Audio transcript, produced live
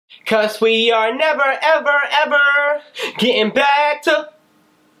'Cause we are never, ever, ever getting back to...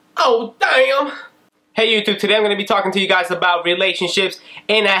 Oh, damn. Hey YouTube, today I'm going to be talking to you guys about relationships,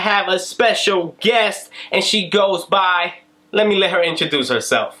 and I have a special guest, and she goes by... Let me let her introduce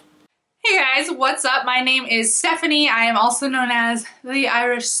herself. Hey guys, what's up? My name is Stephanie. I am also known as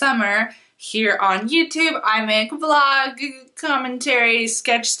TheIrishSummer here on YouTube. I make vlog, commentary,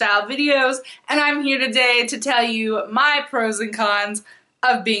 sketch style videos, and I'm here today to tell you my pros and cons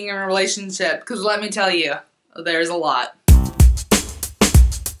of being in a relationship, because let me tell you, there's a lot.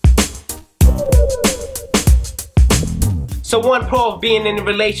 So one pro of being in a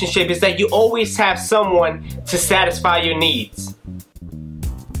relationship is that you always have someone to satisfy your needs.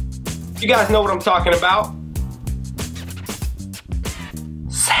 You guys know what I'm talking about.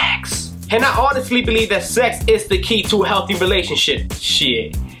 Sex. And I honestly believe that sex is the key to a healthy relationship.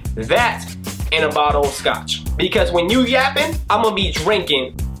 Shit. That and a bottle of scotch. Because when you yapping, I'm gonna be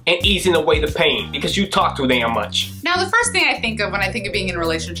drinking and easing away the pain because you talk too damn much. Now the first thing I think of when I think of being in a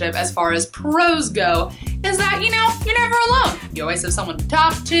relationship as far as pros go is that, you know, you're never alone. You always have someone to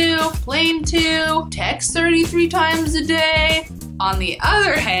talk to, complain to, text 33 times a day. On the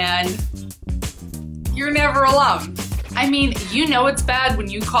other hand, you're never alone. I mean, you know it's bad when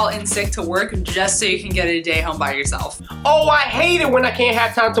you call in sick to work just so you can get a day home by yourself. Oh, I hate it when I can't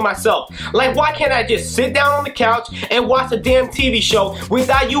have time to myself. Like, why can't I just sit down on the couch and watch a damn TV show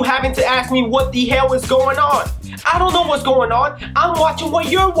without you having to ask me what the hell is going on? I don't know what's going on. I'm watching what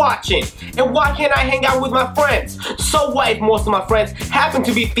you're watching. And why can't I hang out with my friends? So what if most of my friends happen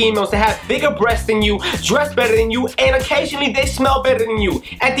to be females that have bigger breasts than you, dress better than you, and occasionally they smell better than you?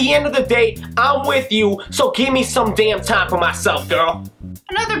 At the end of the day, I'm with you, so give me some damn time for myself, girl.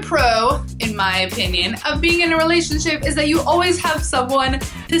 Another pro, in my opinion, of being in a relationship is that you always have someone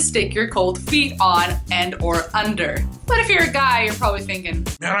to stick your cold feet on and or under. But if you're a guy, you're probably thinking,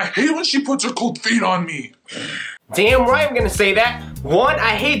 man, I hate when she puts her cold feet on me. Damn right I'm gonna say that. One, I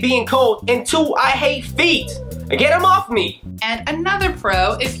hate being cold, and two, I hate feet. Get them off me. And another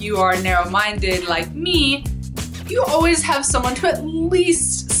pro, if you are narrow-minded like me, you always have someone to at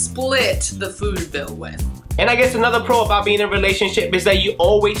least split the food bill with. And I guess another pro about being in a relationship is that you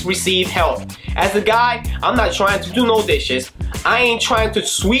always receive help. As a guy, I'm not trying to do no dishes. I ain't trying to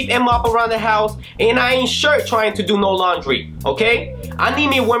sweep and mop around the house, and I ain't sure trying to do no laundry, okay? I need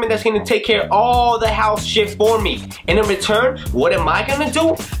me a woman that's gonna take care of all the house shit for me. And in return, what am I gonna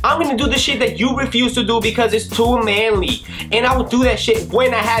do? I'm gonna do the shit that you refuse to do because it's too manly. And I will do that shit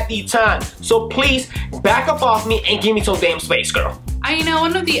when I have the time. So please, back up off me and give me some damn space, girl. I know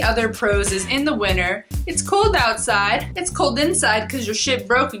one of the other pros is in the winter, it's cold outside, it's cold inside because your shit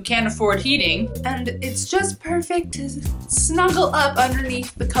broke and can't afford heating, and it's just perfect to snuggle up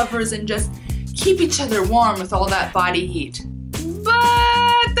underneath the covers and just keep each other warm with all that body heat.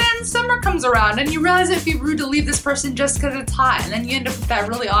 But then summer comes around and you realize it'd be rude to leave this person just because it's hot, and then you end up with that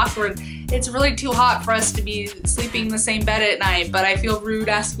really awkward, it's really too hot for us to be sleeping in the same bed at night, but I feel rude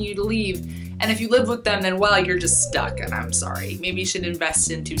asking you to leave. And if you live with them, then well, you're just stuck, and I'm sorry. Maybe you should invest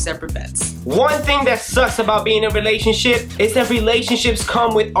in 2 separate beds. One thing that sucks about being in a relationship is that relationships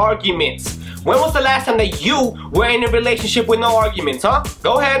come with arguments. When was the last time that you were in a relationship with no arguments, huh?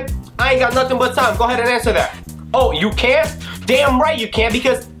 Go ahead. I ain't got nothing but time. Go ahead and answer that. Oh, you can't? Damn right you can't,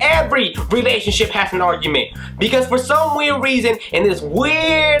 because every relationship has an argument. Because for some weird reason, in this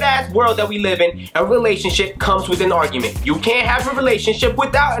weird ass world that we live in, a relationship comes with an argument. You can't have a relationship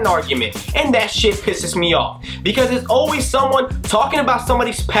without an argument. And that shit pisses me off. Because there's always someone talking about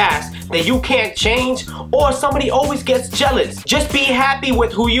somebody's past that you can't change, or somebody always gets jealous. Just be happy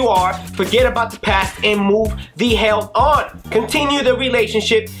with who you are, forget about the past, and move the hell on. Continue the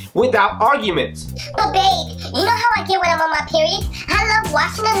relationship without arguments. But babe, you know how I get when I'm on my period? I love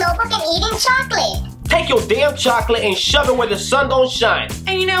watching the notebook and eating chocolate. Take your damn chocolate and shove it where the sun don't shine.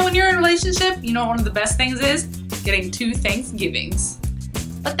 And you know, when you're in a relationship, you know what one of the best things is? Getting 2 Thanksgivings.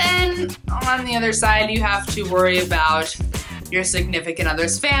 But then, on the other side, you have to worry about your significant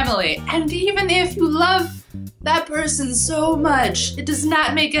other's family. And even if you love that person so much, it does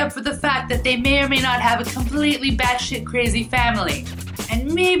not make up for the fact that they may or may not have a completely batshit crazy family.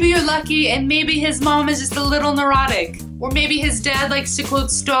 And maybe you're lucky, and maybe his mom is just a little neurotic. Or maybe his dad likes to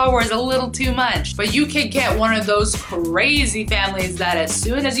quote Star Wars a little too much. But you can get one of those crazy families that as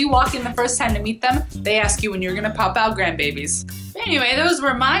soon as you walk in the first time to meet them, they ask you when you're gonna pop out grandbabies. Anyway, those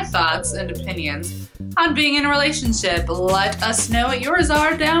were my thoughts and opinions on being in a relationship. Let us know what yours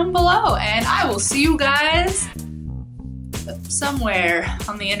are down below, and I will see you guys somewhere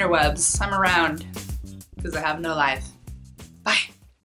on the interwebs. I'm around, because I have no life. Bye.